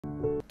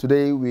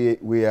Today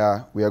we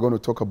are going to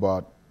talk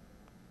about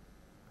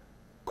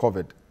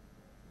COVID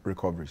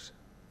recoveries.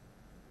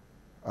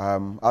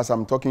 As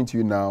I'm talking to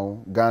you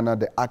now, Ghana,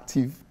 the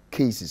active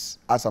cases,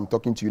 as I'm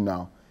talking to you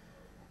now,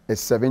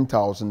 is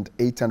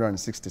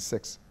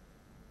 7,866.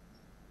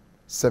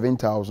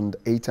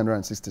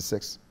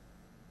 7,866.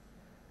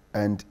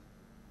 And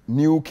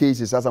new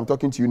cases, as I'm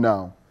talking to you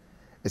now,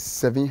 is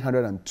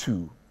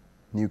 702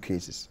 new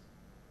cases.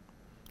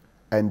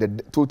 And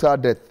the total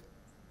death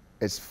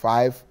is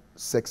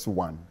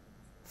 561.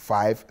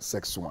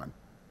 561.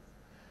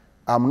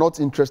 I'm not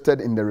interested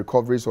in the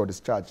recoveries or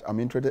discharge. I'm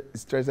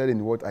interested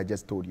in what I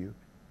just told you.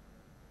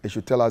 It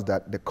should tell us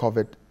that the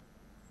COVID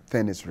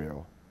thing is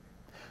real.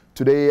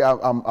 Today,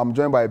 I'm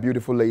joined by a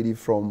beautiful lady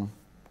from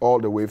all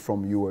the way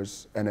from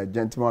US, and a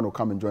gentleman will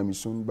come and join me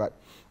soon, but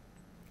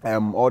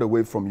all the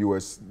way from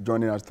US,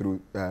 joining us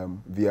through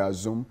via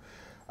Zoom.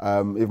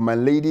 If my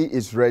lady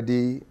is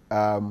ready,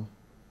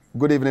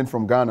 good evening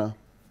from Ghana.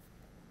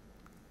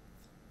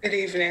 Good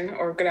evening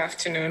or good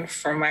afternoon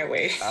from my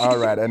way. All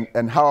right,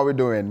 and how are we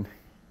doing?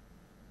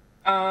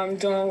 I'm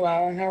doing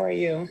well, and how are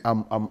you?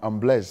 I'm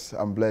blessed.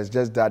 I'm blessed.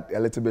 Just that a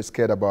little bit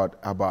scared about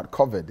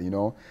COVID, you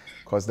know,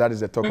 because that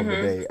is the talk of the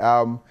day.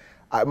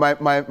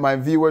 My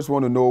viewers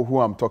want to know who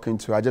I'm talking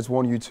to. I just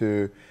want you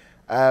to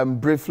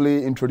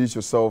briefly introduce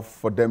yourself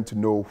for them to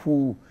know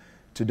who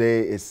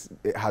today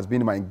has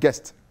been my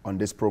guest on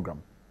this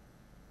program.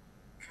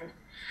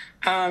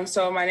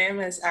 So my name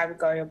is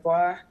Abigail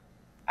Yeboah.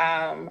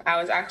 I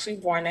was actually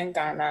born in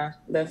Ghana,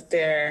 lived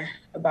there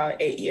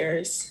about 8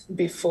 years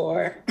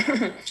before,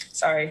 I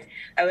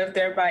lived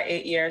there about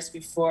 8 years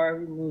before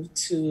we moved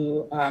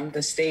to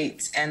the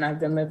States, and I've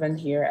been living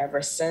here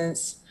ever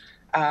since.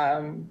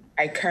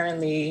 I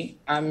currently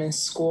am in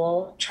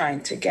school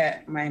trying to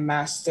get my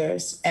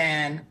master's,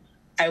 and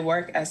I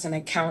work as an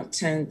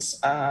accountant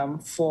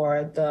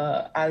for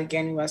the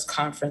Allegheny West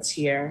Conference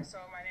here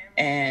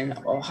in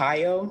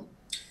Ohio.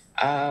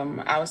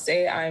 I would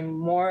say I'm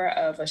more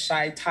of a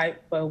shy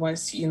type, but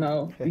once,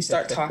 we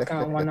start talking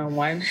on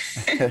one-on-one,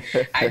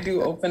 I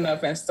do open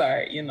up and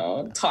start,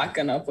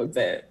 talking up a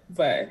bit.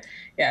 But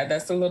yeah,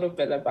 that's a little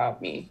bit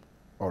about me.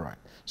 All right.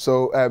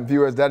 So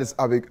viewers, that is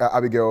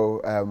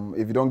Abigail.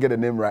 If you don't get the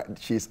name right,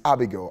 she's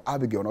Abigail.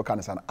 Abigail, no kind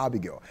of sound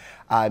Abigail.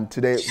 And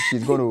today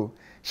she's going to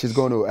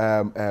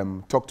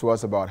talk to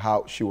us about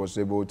how she was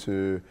able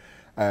to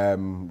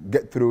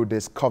get through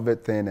this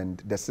COVID thing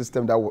and the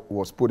system that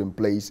was put in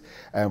place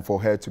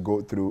for her to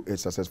go through it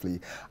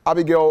successfully.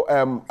 Abigail,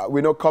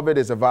 we know COVID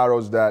is a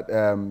virus that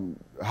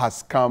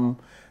has come.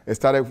 It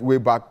started way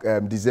back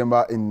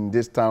December in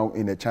this town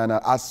in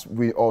China, as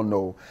we all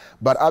know.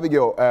 But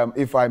Abigail,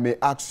 if I may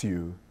ask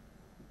you,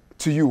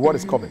 what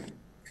is COVID?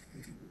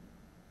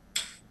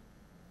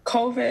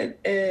 COVID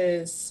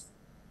is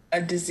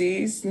a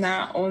disease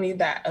not only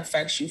that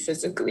affects you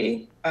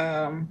physically,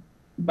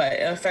 but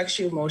it affects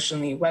you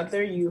emotionally,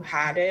 whether you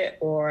had it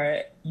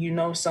or you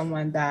know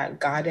someone that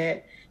got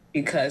it,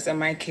 because in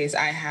my case,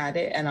 I had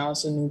it, and I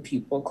also knew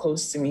people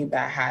close to me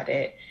that had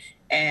it.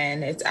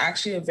 And it's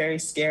actually a very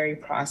scary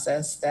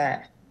process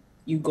that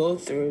you go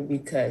through,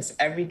 because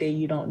every day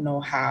you don't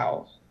know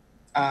how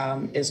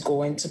it's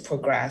going to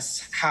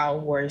progress, how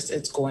worse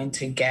it's going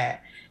to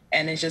get.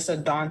 And it's just a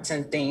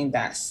daunting thing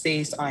that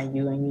stays on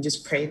you, and you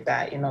just pray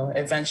that,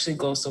 eventually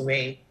goes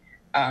away.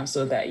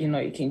 So that, you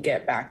can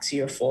get back to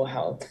your full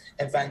health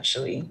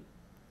eventually.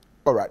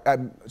 All right.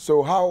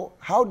 So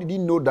how did you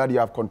know that you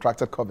have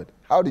contracted COVID?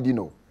 How did you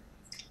know?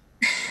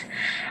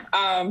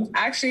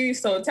 Actually,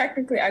 so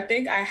technically, I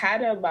think I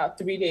had it about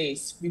 3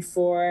 days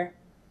before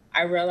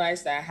I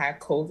realized that I had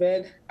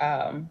COVID.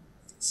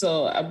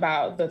 So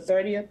about the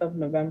 30th of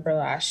November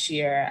last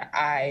year,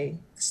 I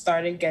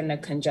started getting a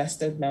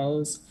congested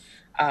nose.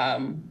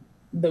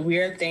 The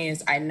weird thing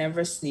is I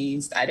never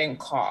sneezed. I didn't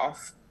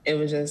cough. It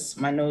was just,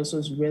 my nose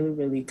was really,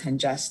 really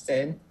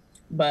congested.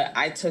 But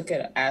I took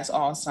it as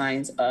all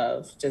signs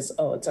of just,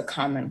 it's a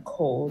common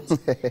cold.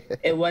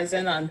 It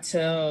wasn't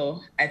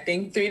until, I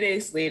think, 3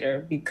 days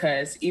later,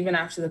 because even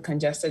after the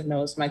congested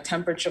nose, my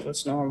temperature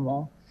was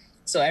normal.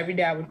 So every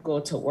day I would go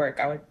to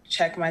work, I would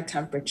check my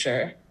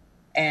temperature.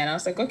 And I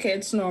was like, okay,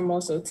 it's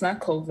normal, so it's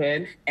not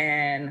COVID.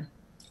 And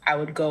I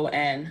would go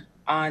in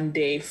on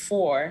day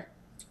 4.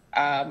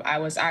 I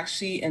was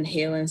actually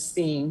inhaling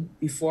steam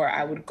before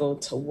I would go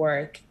to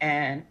work.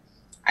 And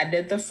I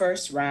did the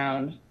first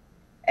round,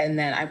 and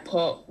then I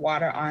put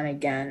water on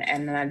again.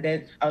 And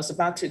then I was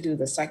about to do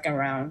the second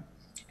round,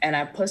 and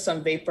I put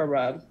some vapor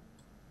rub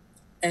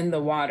in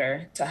the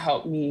water to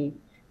help me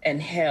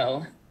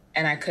inhale,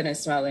 and I couldn't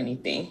smell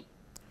anything.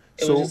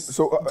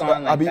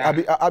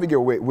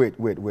 Abigail,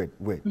 wait.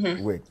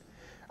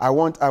 I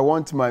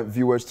want my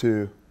viewers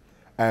to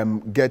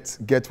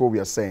get what we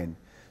are saying.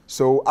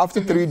 So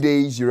after 3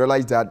 days, you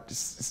realize that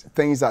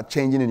things are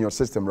changing in your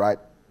system, right?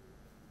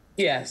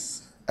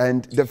 Yes.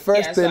 And the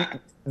first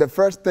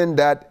thing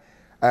that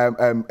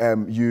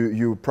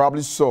you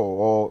probably saw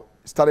or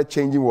started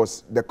changing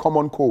was the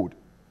common cold.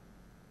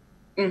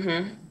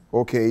 Mm-hmm.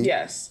 Okay.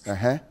 Yes.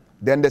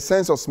 Then the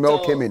sense of smell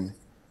came in.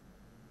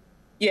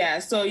 Yeah,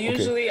 so Okay.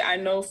 usually I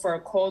know for a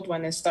cold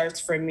when it starts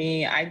for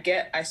me,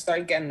 I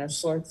start getting a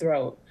sore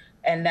throat.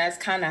 And that's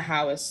kind of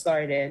how it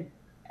started.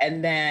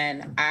 And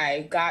then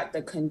I got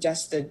the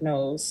congested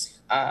nose.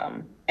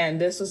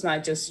 And this was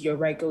not just your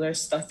regular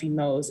stuffy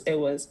nose. It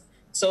was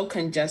so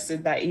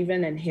congested that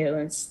even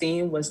inhaling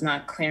steam was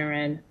not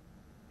clearing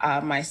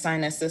my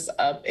sinuses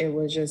up. It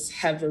was just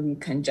heavily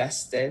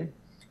congested.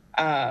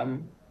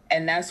 And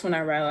that's when I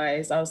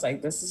realized, I was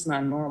like, this is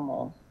not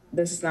normal.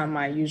 This is not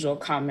my usual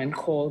common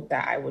cold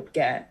that I would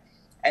get.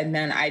 And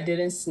then I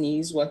didn't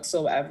sneeze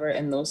whatsoever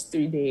in those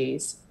 3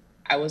 days.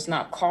 I was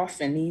not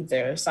coughing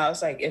either. So I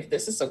was like, if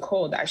this is a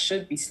cold, I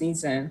should be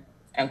sneezing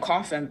and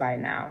coughing by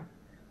now.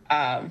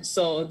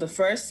 So the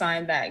first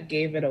sign that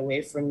gave it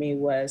away for me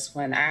was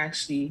when I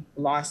actually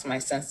lost my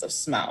sense of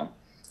smell.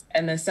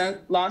 And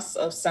the loss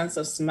of sense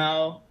of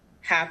smell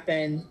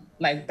happened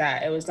like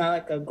that. It was not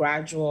like a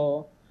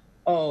gradual,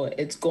 oh,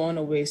 it's going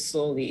away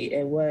slowly.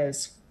 It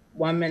was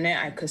 1 minute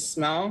I could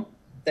smell,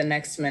 the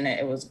next minute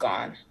it was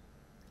gone.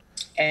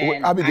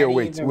 And Abigail,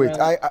 wait.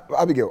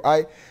 Abigail,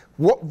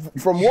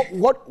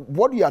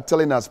 what you are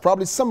telling us,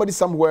 probably somebody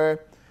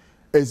somewhere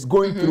is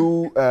going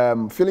through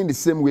feeling the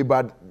same way,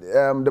 but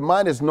the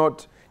mind is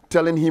not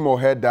telling him or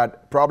her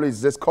that probably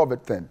it's this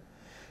COVID thing.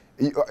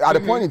 At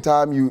a point in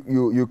time,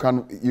 you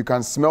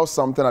can smell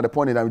something. At a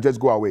point in time, you just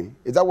go away.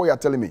 Is that what you're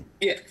telling me?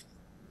 Yeah.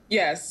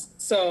 Yes.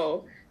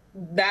 So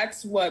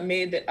that's what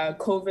made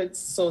COVID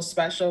so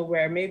special.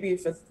 Where maybe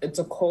if it's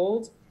a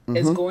cold,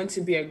 it's going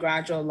to be a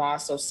gradual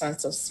loss of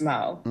sense of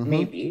smell,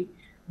 maybe.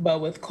 But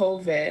with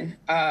COVID,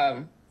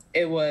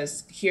 it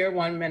was here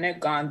 1 minute,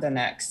 gone the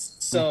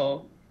next.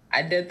 So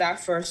I did that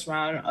first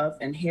round of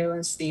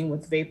inhaling steam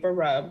with vapor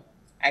rub.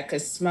 I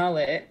could smell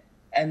it.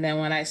 And then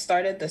when I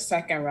started the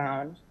second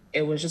round,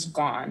 it was just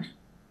gone.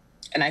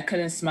 And I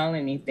couldn't smell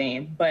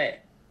anything. But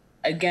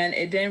again,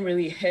 it didn't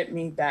really hit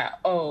me that,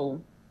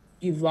 oh,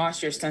 you've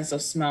lost your sense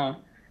of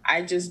smell.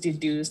 I just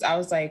deduced. I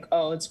was like,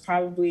 oh, it's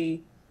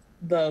probably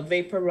the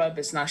vapor rub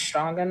is not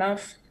strong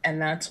enough.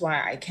 And that's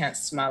why I can't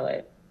smell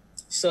it.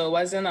 So it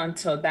wasn't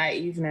until that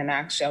evening,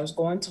 actually, I was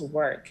going to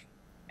work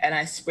and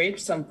I sprayed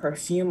some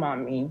perfume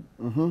on me.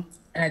 And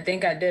I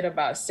think I did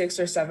about 6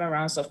 or 7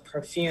 rounds of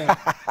perfume.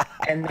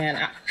 And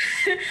then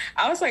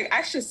I was like,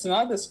 I should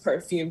smell this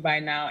perfume by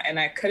now. And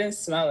I couldn't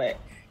smell it.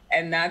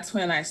 And that's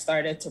when I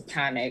started to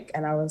panic.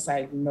 And I was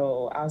like,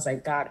 no, I was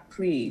like, God,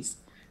 please,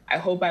 I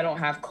hope I don't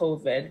have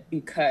COVID,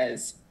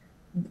 because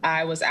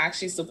I was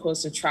actually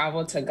supposed to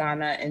travel to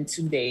Ghana in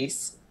 2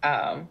 days.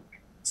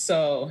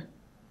 So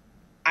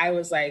I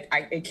was like,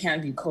 it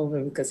can't be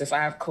COVID, because if I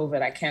have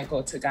COVID, I can't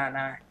go to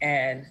Ghana.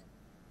 And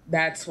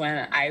that's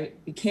when I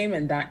became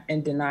in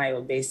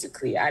denial,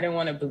 basically. I didn't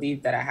want to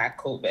believe that I had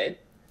COVID,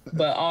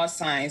 but all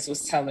signs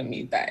was telling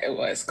me that it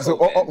was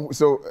COVID.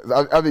 So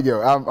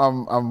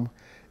Abigail,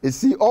 you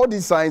see, all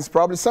these signs,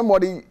 probably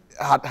somebody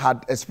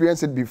had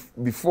experienced it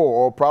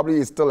before, or probably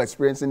is still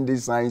experiencing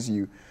these signs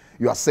you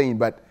are saying,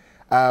 but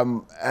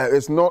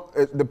it's not,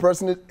 the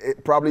person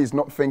probably is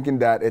not thinking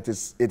that it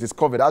is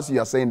COVID. As you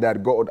are saying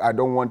that, God, I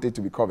don't want it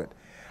to be COVID.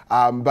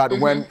 But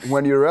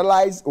when you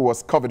realize it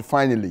was COVID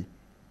finally,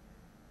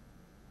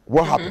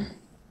 what happened?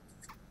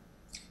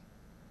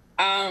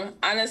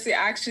 Honestly,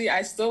 actually,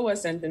 I still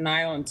was in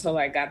denial until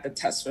I got the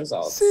test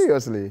results.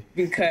 Seriously?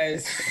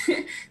 Because,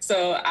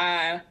 so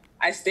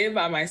I stayed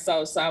by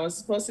myself. So I was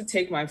supposed to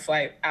take my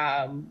flight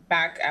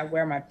back at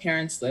where my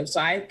parents live.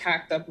 So I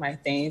packed up my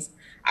things.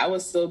 I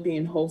was still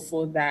being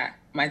hopeful that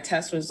my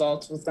test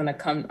results was going to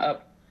come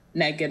up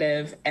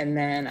negative, and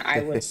then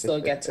I would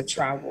still get to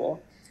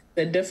travel.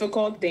 The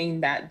difficult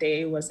thing that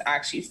day was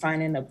actually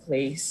finding a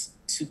place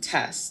to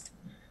test,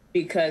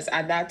 because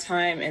at that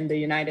time in the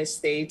United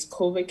States,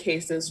 COVID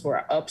cases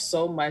were up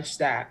so much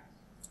that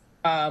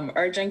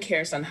urgent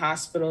cares and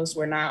hospitals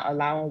were not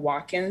allowing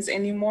walk-ins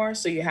anymore.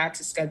 So you had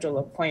to schedule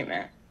an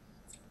appointment.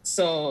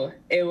 So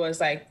it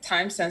was like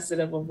time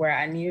sensitive of where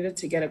I needed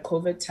to get a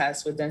COVID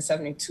test within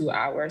 72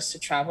 hours to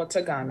travel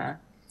to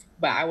Ghana,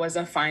 but I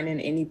wasn't finding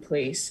any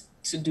place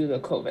to do the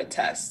COVID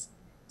test.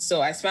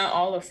 So I spent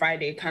all of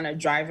Friday kind of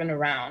driving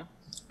around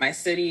my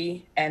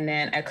city, and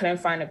then I couldn't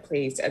find a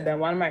place. And then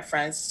one of my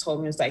friends told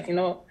me, was like,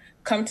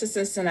 come to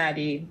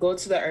Cincinnati, go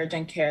to the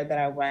urgent care that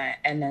I went,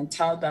 and then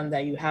tell them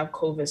that you have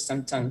COVID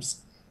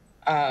symptoms,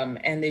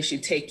 and they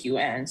should take you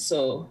in.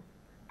 So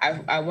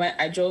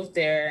I drove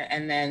there,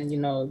 and then,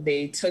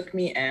 they took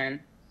me in,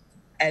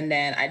 and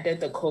then I did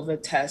the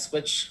COVID test,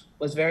 which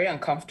was very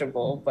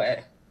uncomfortable,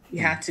 but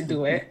you had to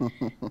do it.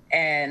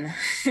 And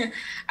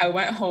I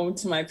went home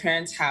to my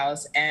parents'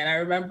 house, and I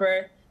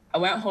remember I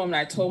went home and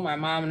I told my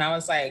mom, and I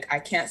was like, I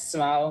can't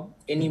smell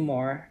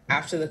anymore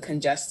after the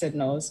congested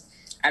nose.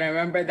 And I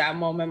remember that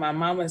moment, my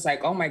mom was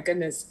like, oh my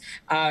goodness.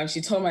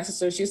 She told my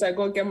sister, she's like,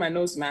 go get my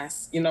nose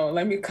mask,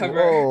 let me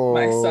cover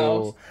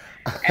myself.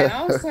 And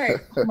I was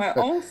like, my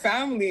own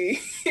family.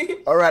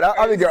 All right,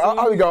 Abigail,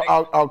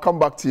 I'll come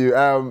back to you.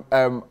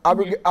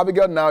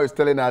 Abigail now is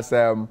telling us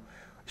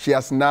she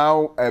has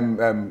now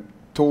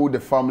told the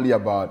family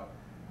about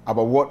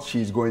what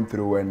she's going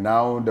through, and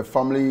now the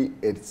family,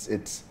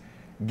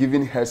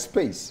 giving her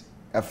space.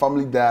 A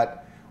family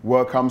that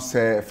welcomes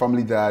her, a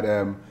family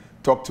that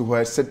talk to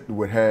her, sit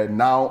with her,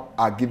 now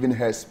are giving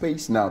her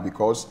space now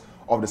because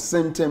of the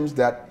symptoms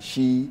that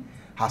she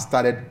has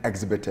started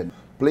exhibiting.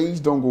 Please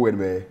don't go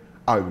anywhere.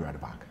 I'll be right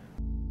back.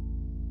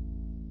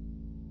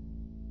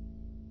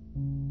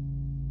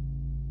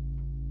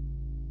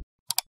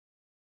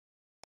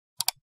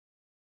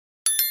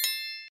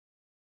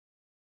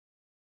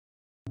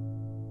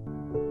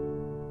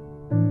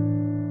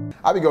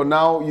 Abigail,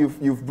 now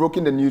you've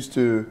broken the news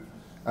to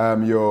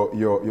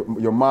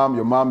your mom.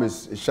 Your mom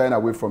is shying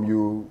away from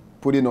you,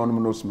 putting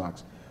on nose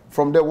masks.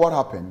 From there, what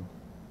happened?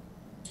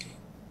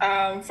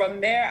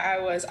 From there, I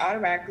was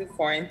automatically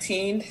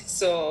quarantined.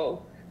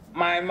 So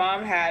my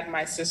mom had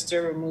my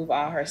sister remove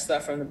all her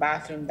stuff from the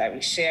bathroom that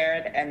we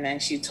shared. And then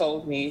she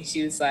told me,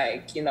 she was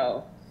like, you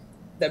know,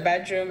 the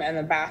bedroom and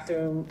the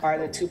bathroom are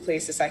the two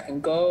places I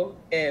can go.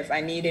 If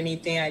I need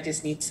anything, I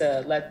just need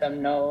to let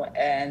them know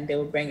and they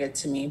will bring it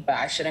to me, but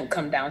I shouldn't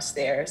come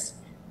downstairs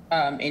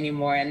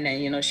anymore. And then,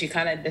 you know, she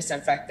kind of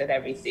disinfected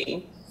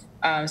everything.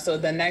 So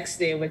the next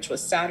day, which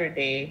was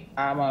Saturday,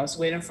 I was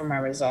waiting for my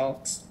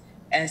results.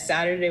 And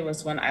Saturday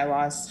was when I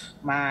lost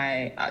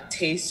my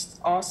taste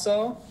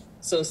also.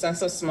 So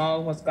sense of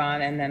smell was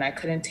gone and then I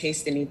couldn't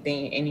taste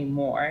anything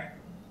anymore.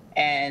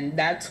 And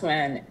that's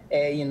when,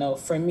 you know,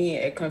 for me,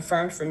 it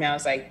confirmed for me, I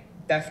was like,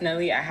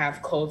 definitely I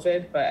have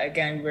COVID. But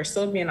again, we're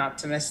still being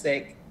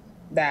optimistic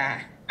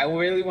that I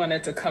really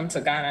wanted to come to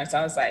Ghana. So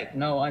I was like,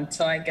 no,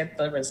 until I get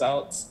the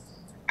results,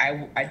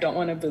 I don't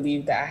want to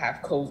believe that I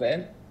have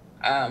COVID.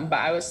 But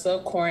I was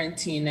still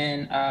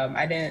quarantining.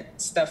 I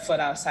didn't step foot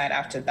outside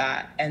after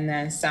that. And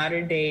then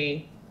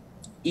Saturday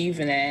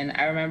evening,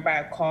 I remember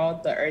I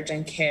called the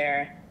urgent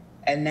care.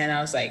 And then I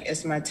was like,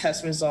 is my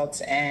test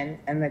results in?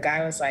 And the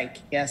guy was like,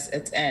 yes,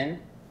 it's in.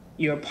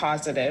 You're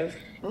positive.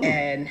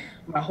 And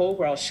my whole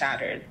world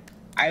shattered.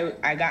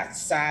 I got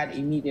sad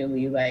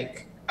immediately.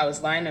 Like, I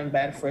was lying in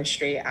bed for a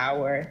straight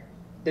hour,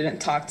 didn't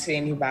talk to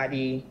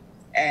anybody.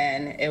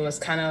 And it was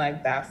kind of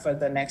like that for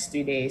the next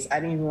 3 days. I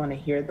didn't even want to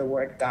hear the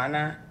word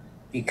Ghana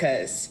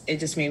because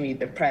it just made me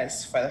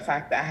depressed for the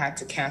fact that I had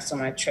to cancel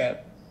my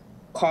trip,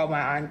 call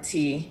my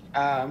auntie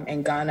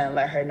in Ghana and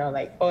let her know,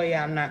 like, oh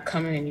yeah, I'm not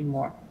coming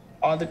anymore.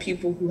 All the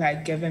people who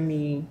had given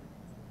me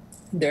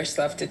their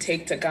stuff to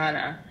take to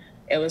Ghana,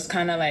 it was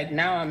kind of like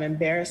now I'm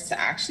embarrassed to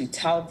actually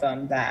tell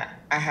them that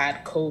I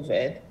had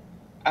COVID.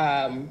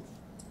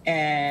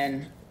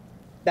 And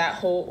that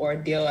whole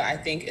ordeal, I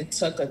think it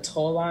took a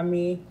toll on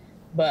me.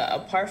 But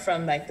apart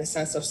from like the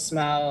sense of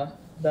smell,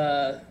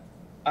 the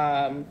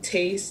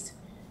taste,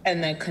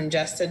 and the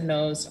congested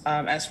nose,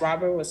 as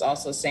Robert was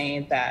also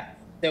saying that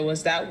there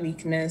was that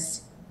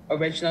weakness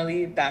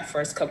originally that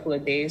first couple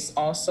of days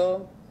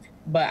also.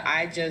 But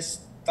I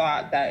just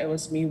thought that it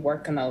was me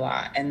working a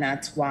lot and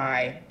that's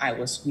why I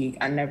was weak.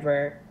 I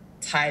never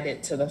tied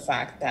it to the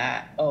fact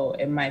that, oh,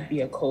 it might be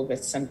a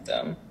COVID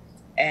symptom.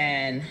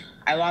 And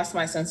I lost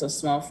my sense of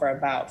smell for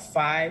about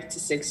 5 to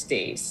 6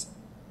 days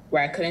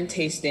where I couldn't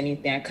taste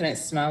anything, I couldn't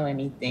smell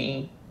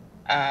anything.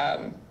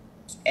 And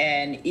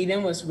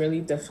eating was really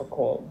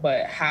difficult,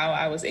 but how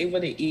I was able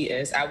to eat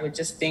is I would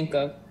just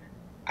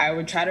I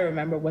would try to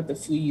remember what the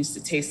food used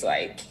to taste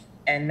like.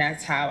 And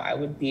that's how I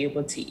would be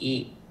able to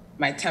eat.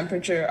 My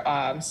temperature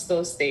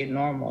still stayed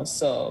normal.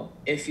 So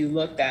if you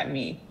looked at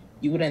me,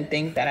 you wouldn't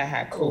think that I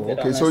had COVID.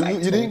 Okay, so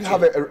you didn't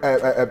have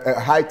a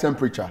high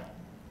temperature?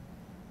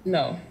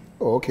 No.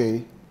 Oh,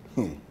 okay.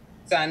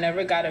 So I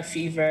never got a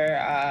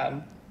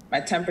fever. My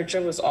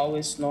temperature was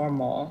always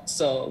normal.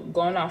 So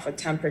going off of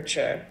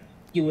temperature,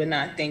 you would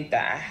not think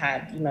that I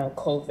had, you know,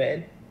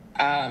 COVID.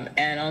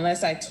 And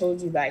unless I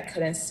told you that I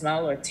couldn't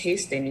smell or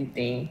taste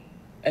anything,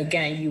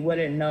 again, you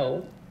wouldn't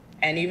know.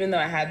 And even though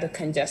I had the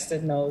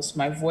congested nose,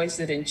 my voice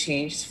didn't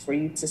change for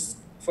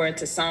it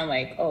to sound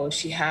like, oh,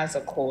 she has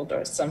a cold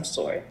or some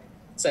sort.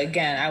 So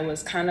again, I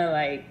was kind of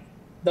like,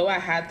 though I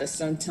had the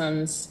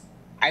symptoms,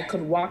 I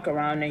could walk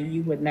around and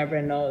you would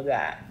never know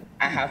that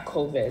I have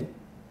COVID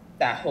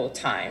that whole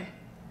time.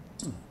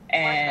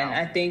 And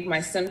I think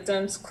my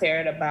symptoms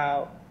cleared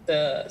about,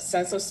 the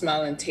sense of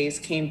smell and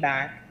taste came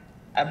back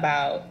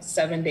about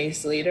 7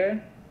 days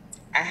later.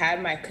 I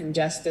had my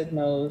congested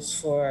nose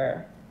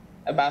for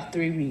about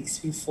 3 weeks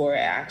before it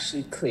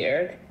actually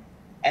cleared.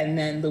 And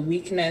then the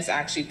weakness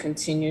actually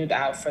continued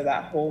out for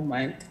that whole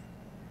month.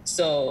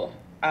 So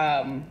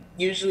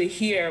usually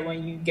here,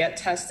 when you get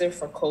tested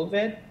for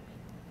COVID,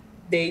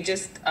 they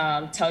just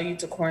tell you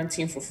to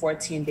quarantine for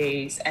 14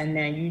 days and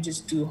then you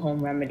just do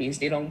home remedies.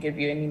 They don't give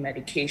you any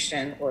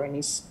medication or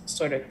any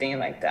sort of thing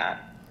like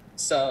that.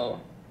 So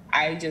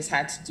I just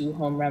had to do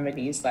home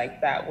remedies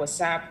like that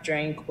WhatsApp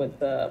drink with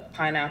the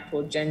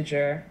pineapple,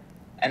 ginger,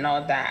 and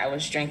all that. I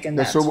was drinking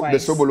that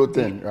twice. The Sobolo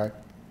thing, right?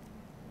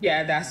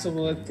 Yeah, that's the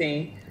Sobolo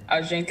thing. I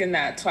was drinking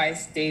that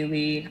twice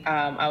daily.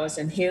 I was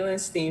inhaling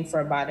steam for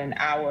about an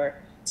hour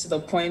to the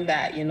point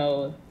that, you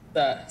know,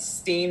 the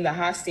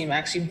hot steam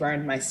actually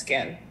burned my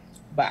skin.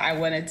 But I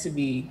wanted to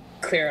be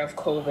clear of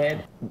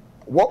COVID.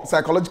 What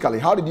psychologically,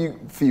 how did you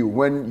feel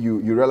when you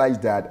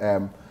realized that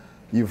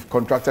you've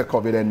contracted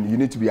COVID and you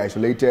need to be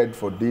isolated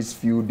for these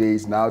few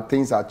days. Now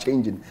things are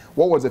changing.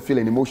 What was the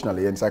feeling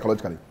emotionally and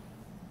psychologically?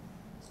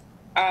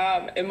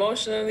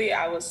 Emotionally,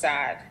 I was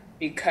sad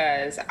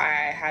because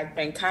I had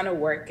been kind of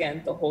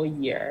working the whole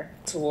year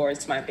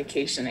towards my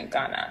vacation in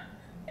Ghana.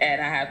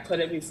 And I had put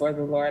it before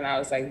the Lord, and I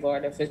was like,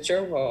 Lord, if it's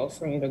your will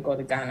for me to go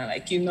to Ghana,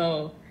 like, you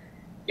know,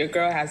 your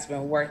girl has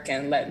been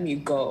working, let me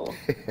go.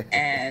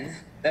 And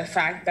the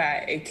fact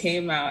that it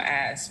came out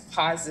as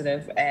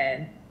positive,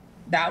 and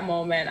that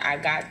moment I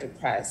got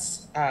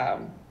depressed.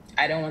 I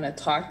didn't want to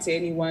talk to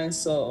anyone.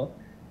 So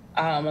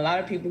a lot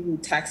of people who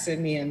texted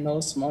me in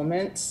those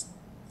moments,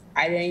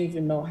 I didn't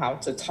even know how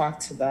to talk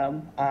to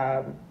them.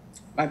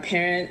 My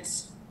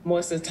parents,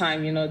 most of the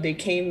time, you know, they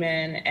came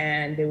in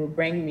and they would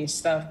bring me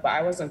stuff, but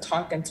I wasn't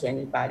talking to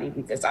anybody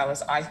because I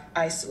was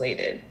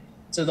isolated.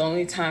 So the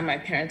only time my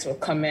parents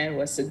would come in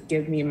was to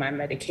give me my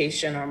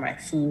medication or my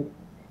food,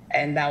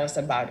 and that was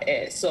about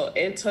it. So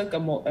it took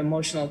an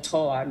emotional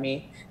toll on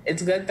me.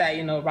 It's good that,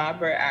 you know,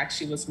 Robert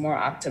actually was more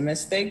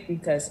optimistic,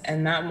 because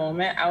in that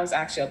moment, I was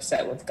actually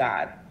upset with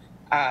God.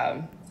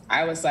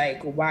 I was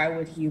like, why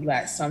would he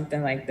let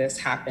something like this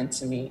happen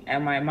to me?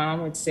 And my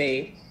mom would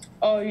say,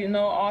 oh, you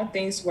know, all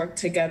things work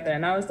together.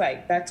 And I was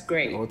like, that's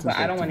great, but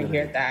I don't want to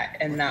hear that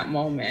in that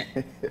moment.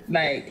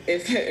 Like,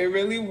 if it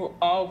really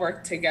all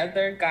worked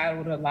together, God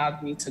would have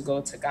allowed me to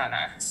go to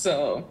Ghana.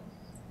 So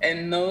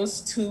in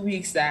those 2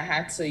 weeks that I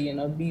had to, you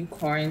know, be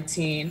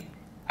quarantined,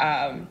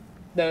 there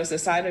was a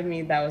side of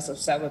me that was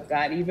upset with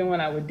God. Even when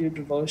I would do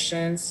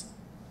devotions,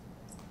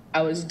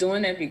 I was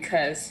doing it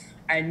because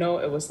I know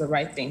it was the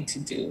right thing to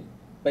do.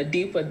 But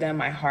deep within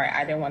my heart,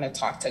 I didn't want to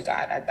talk to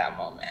God at that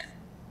moment,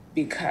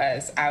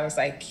 because I was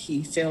like,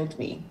 he failed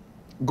me.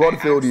 God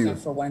failed you.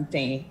 For one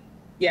thing.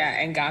 Yeah,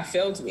 and God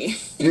failed me.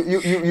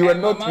 You were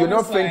not, you're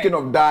not thinking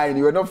of dying.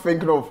 You were not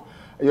thinking of,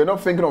 you're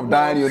not thinking of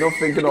dying. You're not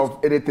thinking of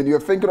anything.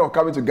 You're thinking of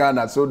coming to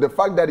Ghana. So the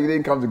fact that you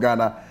didn't come to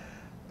Ghana,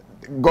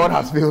 God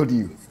has failed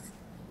you.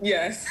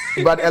 Yes.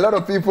 But a lot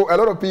of people,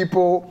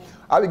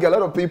 Abigail, a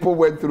lot of people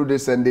went through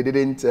this and they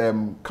didn't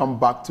come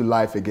back to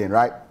life again,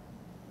 right?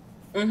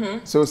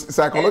 Mm-hmm. So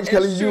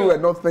psychologically, you were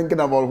not thinking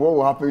about what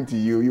will happen to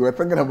you. You were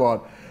thinking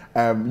about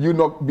you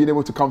not being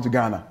able to come to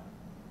Ghana.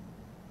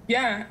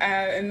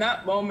 Yeah, in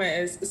that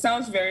moment, it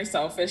sounds very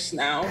selfish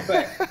now,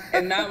 but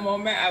in that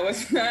moment, I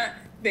was not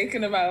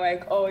thinking about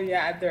like, oh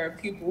yeah, there are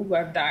people who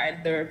have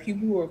died. There are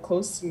people who were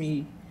close to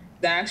me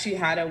that actually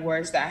had it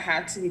worse, that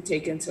had to be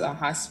taken to the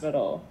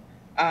hospital.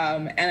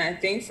 And I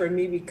think for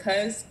me,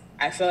 because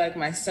I feel like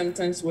my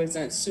symptoms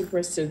wasn't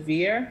super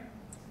severe,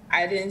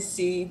 I didn't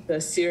see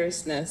the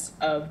seriousness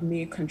of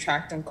me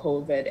contracting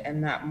COVID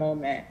in that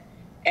moment.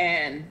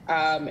 And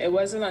it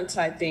wasn't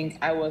until I think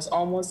I was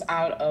almost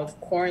out of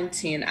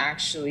quarantine,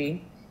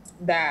 actually,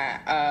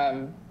 that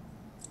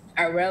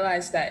I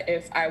realized that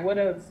if I would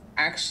have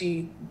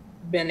actually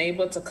been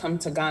able to come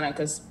to Ghana,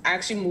 because I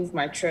actually moved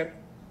my trip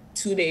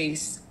 2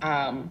 days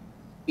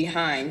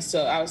behind.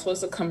 So I was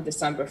supposed to come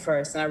December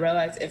 1st. And I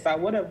realized if I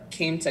would have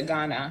came to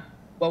Ghana,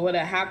 what would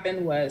have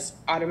happened was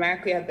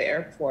automatically at the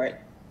airport,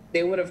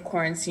 they would have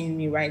quarantined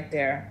me right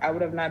there. I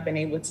would have not been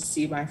able to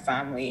see my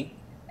family.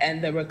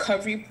 And the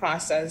recovery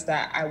process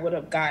that I would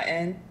have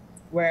gotten,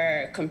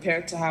 where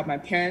compared to how my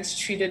parents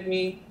treated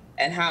me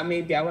and how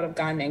maybe I would have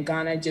gotten in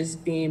Ghana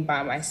just being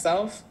by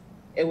myself,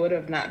 it would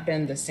have not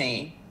been the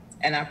same.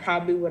 And I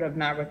probably would have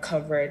not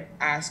recovered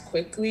as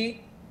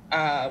quickly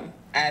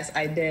as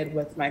I did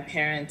with my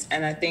parents.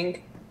 And I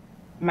think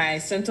my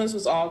symptoms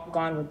was all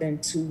gone within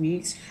 2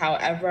 weeks.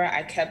 However,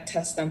 I kept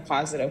testing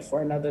positive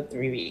for another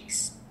 3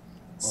 weeks.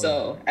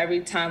 So every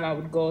time I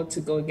would go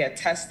get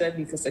tested,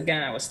 because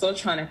again, I was still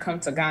trying to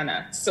come to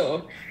Ghana.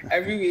 So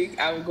every week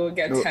I would go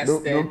get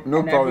tested.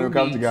 No problem. You'll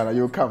come to Ghana.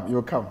 You'll come.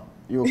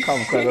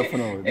 Quite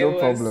definitely. No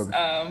problem. It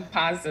was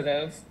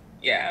positive.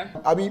 Yeah.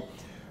 Abby,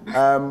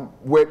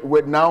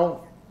 with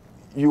now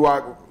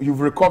you've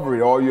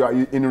recovered, or you are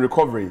in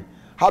recovery.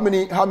 How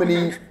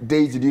many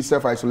days did you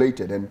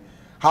self-isolated, and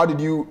how did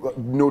you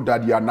know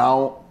that you are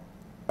now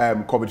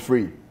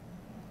COVID-free?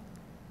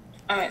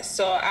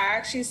 So I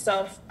actually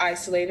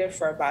self-isolated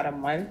for about a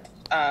month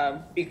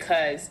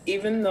because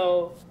even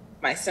though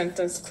my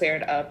symptoms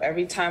cleared up,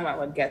 every time I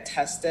would get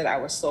tested, I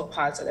was still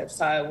positive.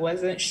 So I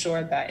wasn't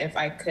sure that if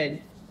I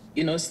could,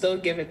 you know, still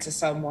give it to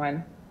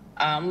someone.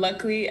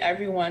 Luckily,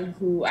 everyone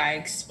who I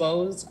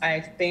exposed, I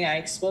think I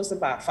exposed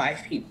about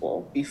 5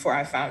 people before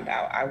I found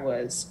out I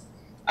was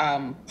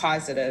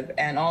positive,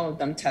 and all of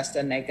them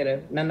tested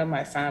negative. None of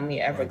my family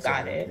ever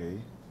got it.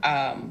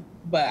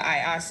 But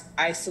I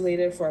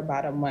isolated for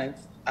about a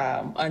month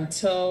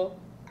until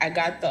I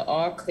got the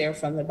all clear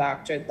from the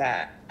doctor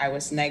that I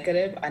was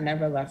negative. I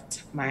never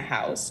left my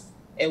house.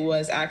 It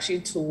was actually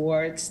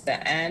towards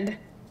the end.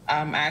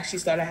 I actually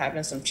started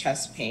having some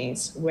chest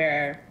pains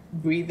where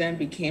breathing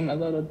became a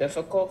little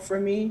difficult for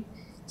me.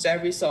 So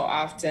every so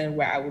often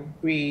where I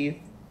would breathe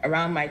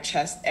around my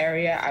chest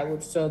area, I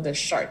would feel this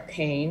sharp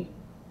pain.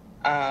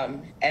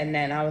 And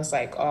then I was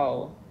like,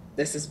 oh,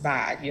 this is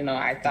bad. You know,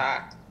 I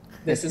thought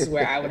this is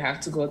where I would have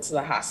to go to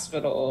the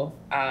hospital,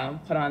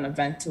 put on a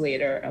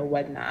ventilator and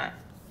whatnot.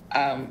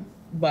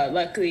 But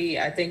luckily,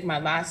 I think my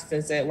last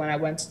visit, when I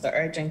went to the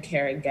urgent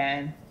care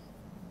again,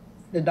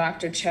 the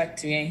doctor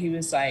checked me and he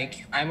was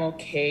like, I'm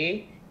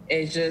okay.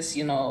 It's just,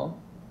 you know,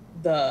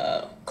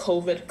 the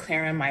COVID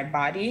clearing my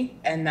body.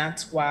 And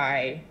that's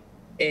why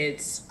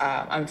it's,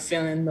 I'm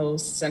feeling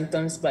those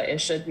symptoms, but it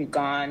should be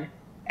gone.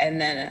 And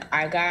then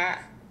I got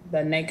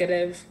the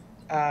negative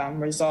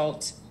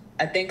result,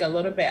 I think a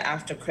little bit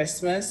after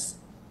Christmas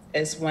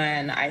is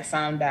when I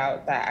found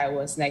out that I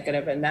was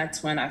negative. And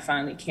that's when I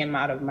finally came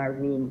out of my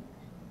room,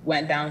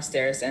 went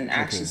downstairs and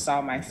actually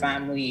saw my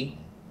family.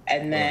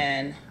 And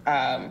then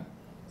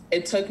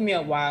it took me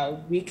a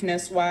while,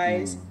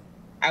 weakness-wise.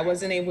 I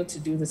wasn't able to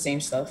do the same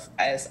stuff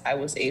as I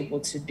was able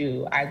to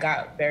do. I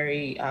got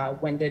very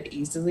winded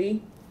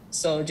easily.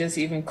 So just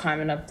even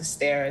climbing up the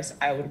stairs,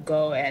 I would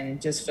go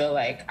and just feel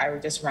like I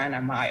just ran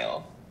a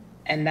mile.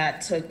 And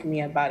that took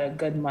me about a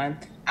good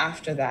month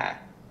after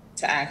that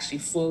to actually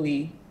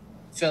fully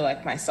feel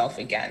like myself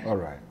again. All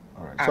right.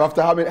 So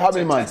after how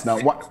many months now?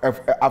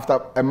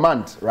 After a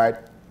month, right?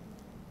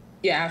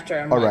 Yeah, after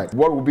a month. All right.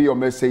 What will be your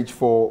message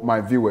for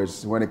my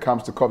viewers when it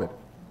comes to COVID?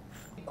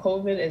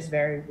 COVID is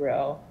very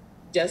real.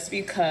 Just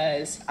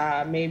because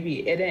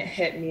maybe it didn't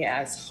hit me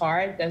as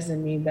hard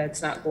doesn't mean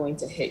that's not going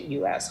to hit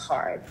you as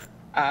hard.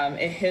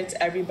 It hits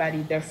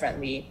everybody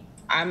differently.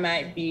 I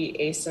might be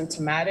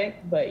asymptomatic,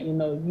 but you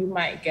know, you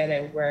might get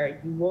it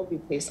where you will be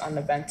placed on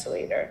the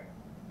ventilator.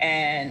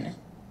 And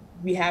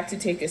we have to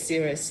take it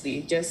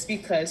seriously. Just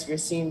because we're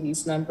seeing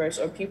these numbers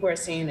or people are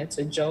saying it's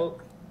a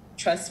joke,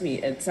 trust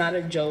me, it's not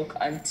a joke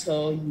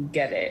until you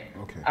get it.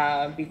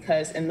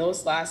 Because in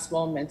those last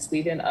moments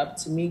leading up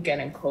to me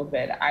getting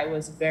COVID, I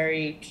was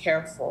very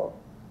careful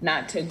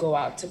not to go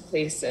out to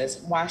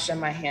places, washing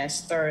my hands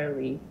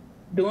thoroughly,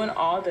 doing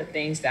all the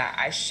things that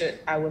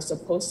I was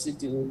supposed to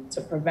do to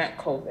prevent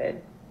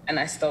COVID, and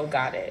I still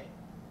got it.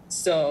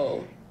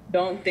 So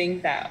don't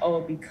think that,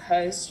 oh,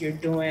 because you're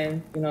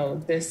doing, you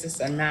know, this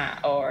and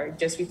that, or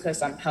just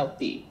because I'm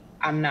healthy,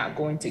 I'm not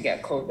going to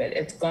get COVID.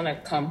 It's going to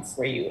come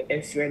for you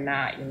if you're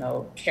not, you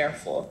know,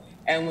 careful.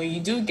 And when you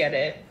do get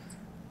it,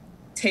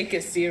 take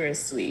it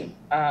seriously.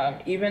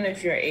 Even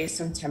if you're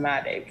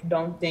asymptomatic,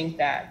 don't think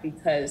that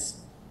because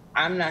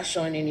I'm not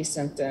showing any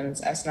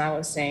symptoms, as I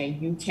was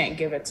saying, you can't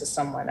give it to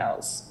someone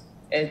else.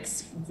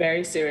 It's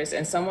very serious,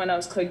 and someone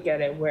else could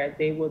get it where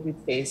they will be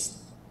placed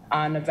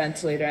on a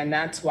ventilator. And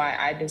that's why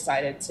I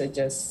decided to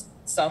just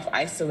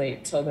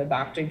self-isolate till the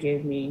doctor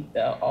gave me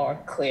the all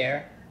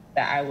clear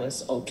that I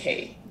was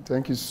okay.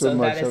 Thank you so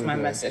much. So that is my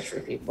message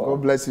for people.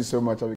 God bless you so much.